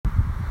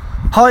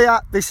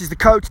Hiya, this is the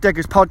Coach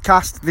Deggers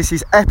podcast. This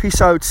is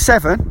episode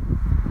 7.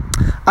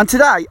 And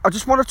today I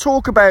just want to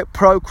talk about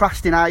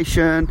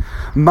procrastination,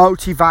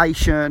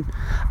 motivation,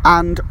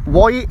 and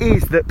why it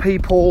is that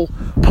people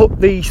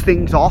put these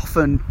things off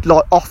and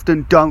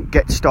often don't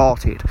get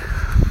started.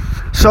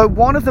 So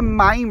one of the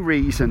main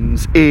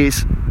reasons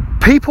is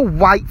people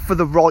wait for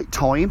the right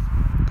time,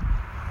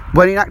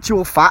 when in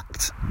actual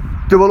fact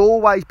there will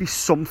always be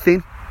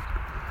something.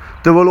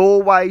 There will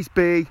always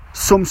be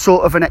some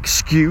sort of an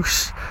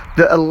excuse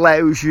that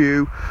allows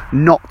you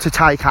not to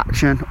take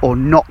action or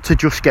not to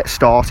just get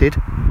started.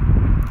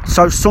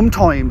 So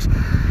sometimes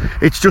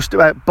it's just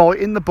about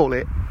biting the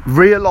bullet,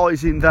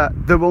 realising that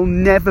there will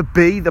never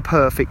be the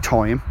perfect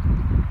time,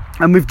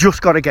 and we've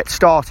just got to get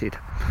started.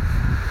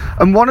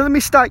 And one of the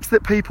mistakes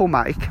that people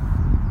make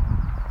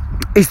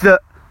is that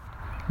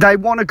they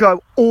want to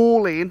go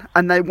all in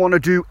and they want to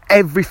do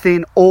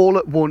everything all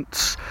at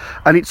once.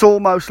 And it's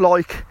almost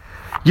like,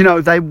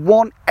 they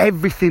want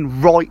everything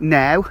right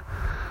now,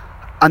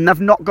 and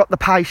they've not got the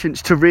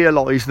patience to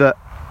realise that,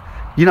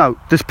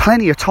 there's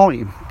plenty of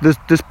time.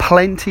 There's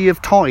plenty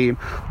of time.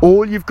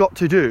 All you've got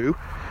to do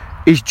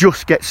is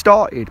just get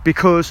started,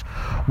 because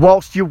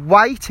whilst you're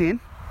waiting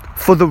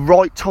for the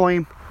right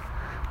time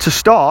to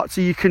start,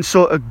 so you can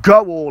sort of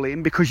go all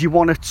in because you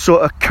want to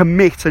sort of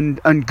commit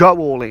and go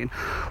all in,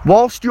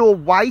 whilst you're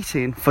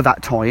waiting for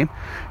that time,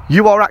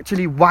 you are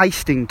actually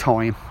wasting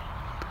time.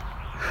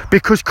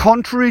 Because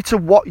contrary to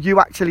what you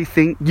actually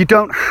think, you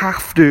don't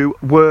have to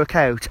work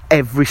out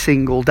every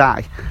single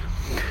day.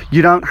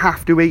 You don't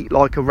have to eat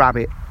like a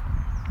rabbit.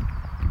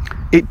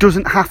 It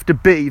doesn't have to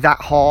be that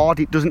hard.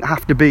 It doesn't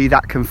have to be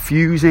that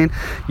confusing.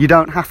 You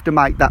don't have to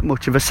make that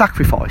much of a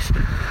sacrifice.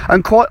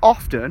 And quite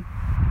often,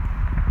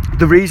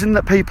 the reason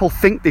that people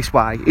think this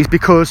way is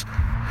because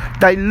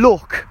they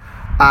look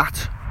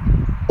at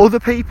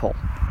other people,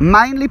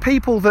 mainly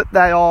people that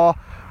they are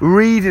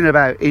reading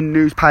about in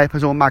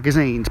newspapers or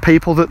magazines,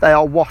 people that they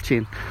are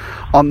watching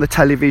on the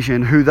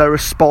television, who they're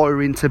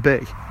aspiring to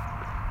be.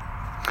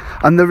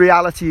 And the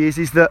reality is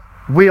that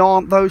we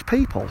aren't those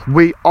people.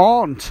 We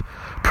aren't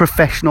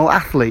professional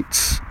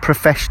athletes,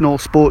 professional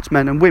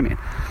sportsmen and women.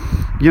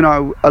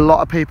 A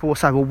lot of people will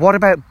say, well, what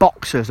about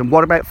boxers and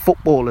what about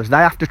footballers? They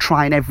have to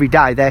train every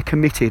day. They're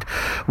committed.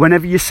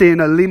 Whenever you see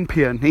an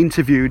Olympian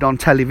interviewed on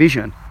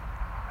television,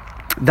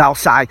 they'll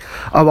say,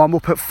 I'm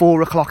up at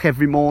 4 o'clock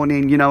every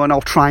morning, and I'll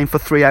train for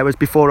 3 hours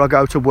before I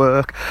go to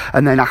work,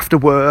 and then after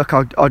work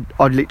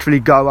I'd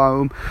literally go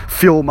home,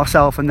 fuel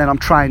myself, and then I'm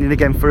training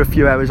again for a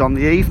few hours on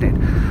the evening.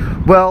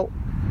 Well,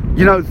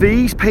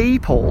 these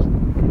people,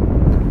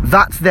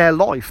 that's their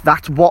life,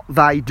 that's what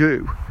they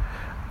do,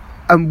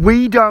 and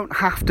we don't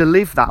have to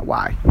live that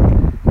way.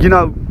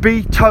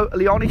 Be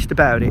totally honest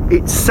about it.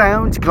 It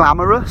sounds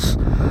glamorous,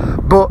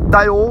 but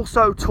they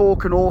also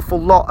talk an awful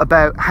lot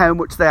about how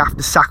much they have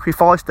to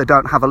sacrifice. They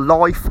don't have a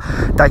life.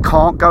 They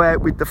can't go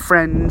out with the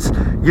friends.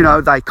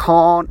 They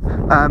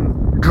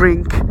can't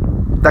drink.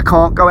 They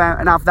can't go out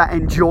and have that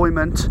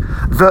enjoyment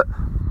that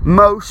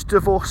most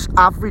of us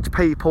average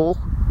people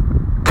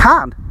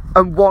can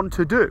and want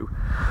to do.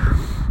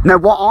 Now,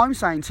 what I'm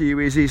saying to you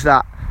is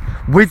that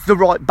with the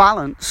right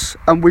balance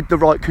and with the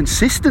right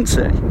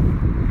consistency,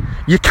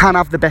 you can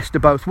have the best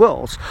of both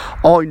worlds.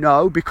 I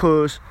know,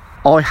 because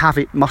I have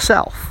it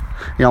myself.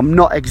 I'm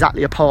not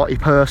exactly a party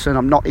person.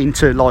 I'm not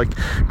into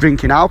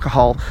drinking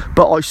alcohol,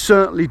 but I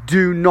certainly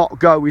do not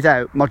go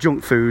without my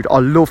junk food. I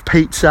love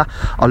pizza,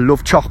 I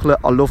love chocolate,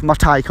 I love my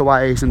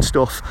takeaways and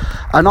stuff,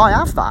 and I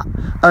have that.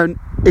 And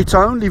it's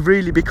only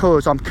really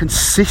because I'm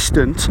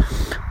consistent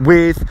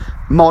with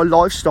my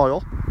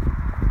lifestyle,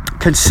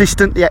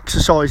 consistently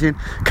exercising,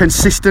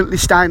 consistently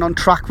staying on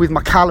track with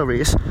my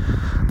calories,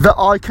 that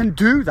I can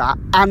do that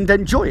and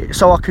enjoy it.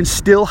 So I can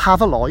still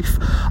have a life,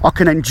 I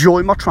can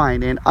enjoy my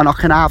training, and I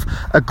can have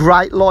a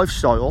great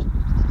lifestyle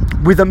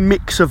with a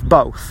mix of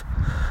both.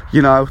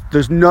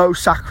 There's no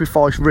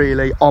sacrifice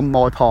really on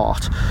my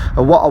part.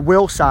 And what I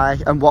will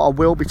say, and what I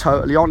will be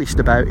totally honest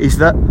about, is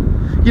that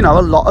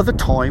a lot of the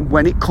time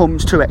when it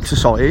comes to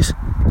exercise,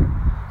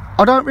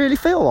 I don't really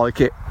feel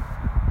like it.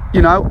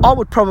 I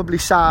would probably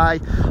say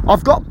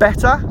I've got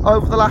better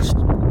over the last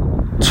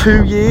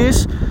 2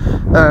 years,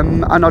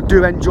 and I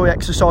do enjoy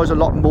exercise a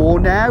lot more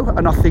now,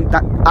 and I think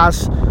that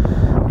has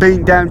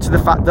been down to the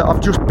fact that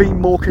I've just been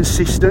more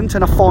consistent,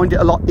 and I find it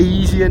a lot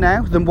easier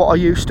now than what I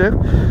used to.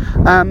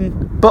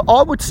 But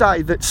I would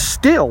say that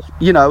still,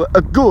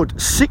 a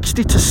good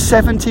 60 to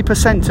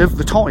 70% of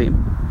the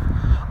time,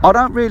 I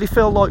don't really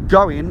feel like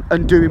going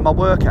and doing my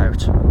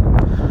workout.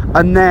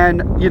 And then,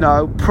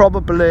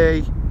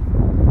 probably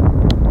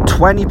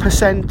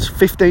 20%,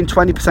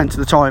 15-20% of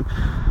the time,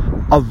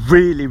 I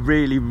really,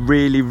 really,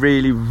 really,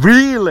 really,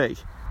 really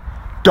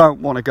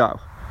don't want to go.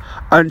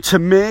 And to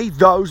me,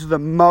 those are the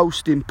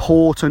most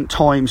important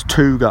times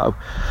to go.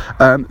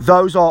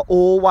 Those are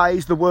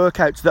always the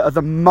workouts that are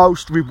the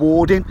most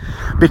rewarding,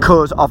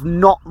 because I've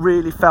not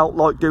really felt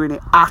like doing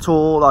it at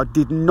all. I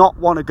did not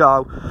want to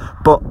go,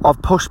 but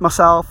I've pushed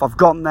myself, I've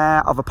gone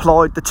there, I've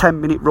applied the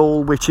 10-minute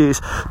rule, which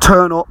is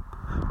turn up,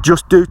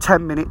 just do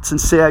 10 minutes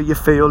and see how you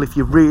feel. If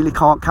you really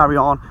can't carry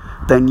on,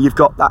 then you've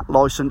got that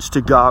license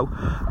to go.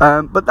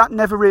 But that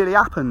never really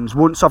happens.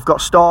 Once I've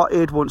got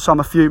started, once I'm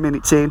a few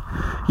minutes in,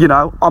 you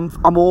know,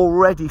 I'm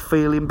already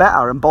feeling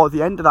better. And by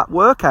the end of that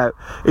workout,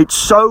 it's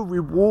so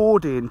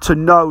rewarding to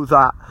know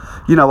that,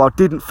 you know, I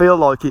didn't feel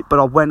like it, but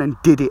I went and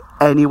did it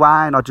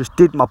anyway, and I just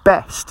did my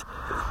best.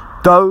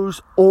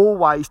 Those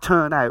always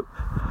turn out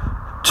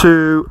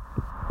to,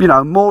 you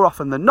know, more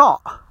often than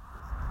not,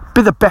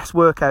 be the best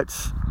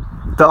workouts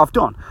that I've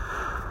done.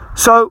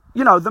 So,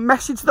 you know, the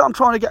message that I'm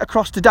trying to get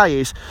across today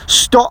is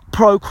stop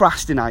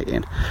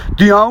procrastinating.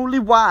 The only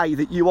way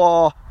that you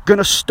are going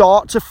to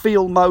start to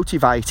feel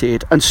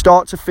motivated and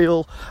start to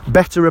feel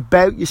better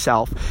about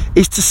yourself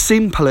is to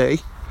simply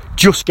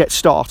just get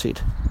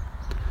started.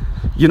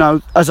 You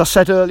know, as I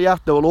said earlier,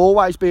 there will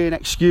always be an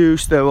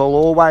excuse. There will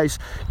always,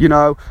 you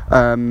know,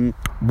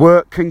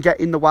 work can get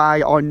in the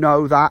way. I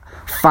know that.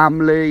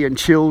 Family and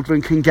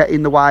children can get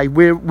in the way.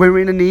 We're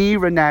in an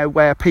era now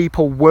where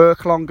people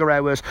work longer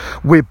hours.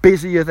 We're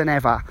busier than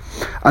ever.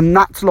 And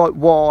that's like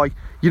why,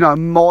 you know,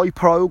 my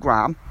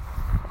program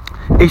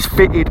is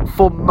fitted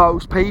for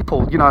most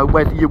people. You know,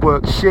 whether you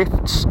work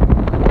shifts,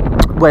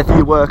 whether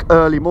you work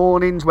early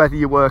mornings, whether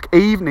you work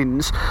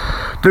evenings,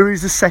 there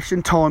is a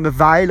session time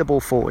available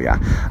for you.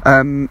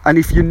 And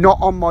if you're not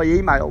on my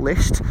email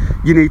list,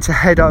 you need to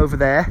head over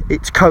there.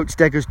 It's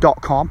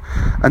coachdeggers.com,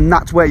 and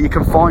that's where you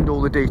can find all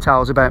the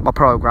details about my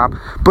program.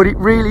 But it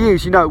really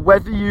is, you know,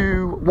 whether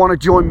you want to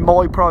join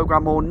my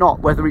program or not,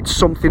 whether it's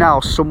something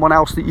else, someone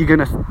else that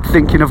you're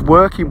thinking of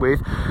working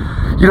with,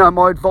 you know,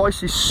 my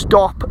advice is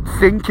stop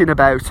thinking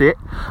about it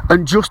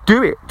and just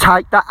do it.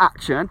 Take that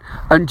action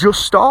and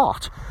just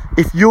start.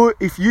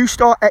 If you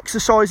start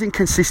exercising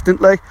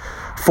consistently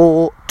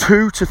for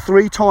 2 to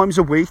 3 times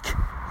a week,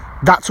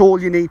 that's all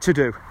you need to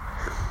do.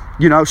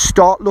 You know,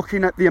 start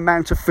looking at the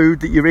amount of food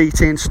that you're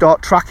eating,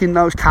 start tracking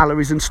those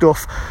calories and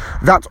stuff.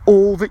 That's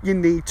all that you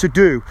need to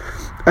do.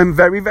 And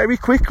very, very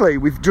quickly,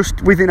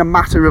 within a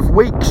matter of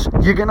weeks,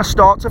 you're going to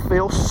start to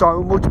feel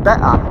so much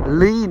better,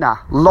 leaner,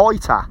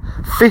 lighter,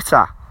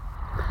 fitter.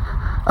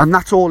 And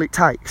that's all it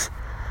takes.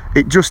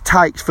 It just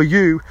takes for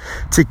you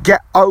to get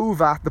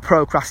over the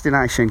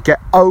procrastination, get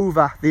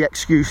over the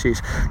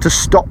excuses, to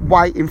stop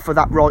waiting for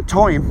that right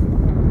time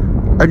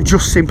and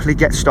just simply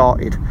get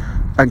started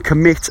and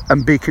commit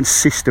and be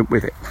consistent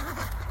with it.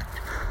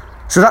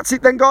 So that's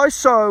it then, guys.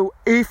 So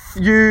if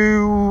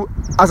you,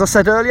 as I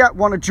said earlier,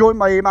 want to join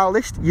my email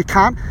list, you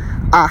can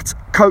at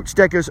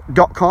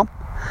coachdeggers.com.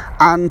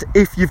 And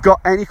if you've got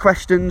any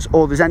questions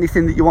or there's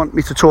anything that you want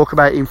me to talk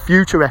about in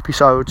future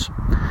episodes,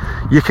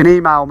 you can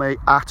email me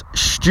at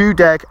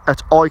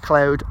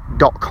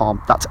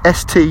studeg@icloud.com. That's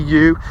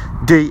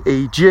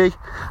STUDEG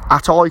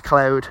at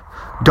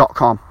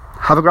icloud.com.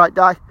 Have a great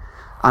day,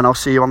 and I'll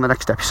see you on the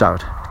next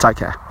episode. Take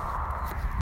care.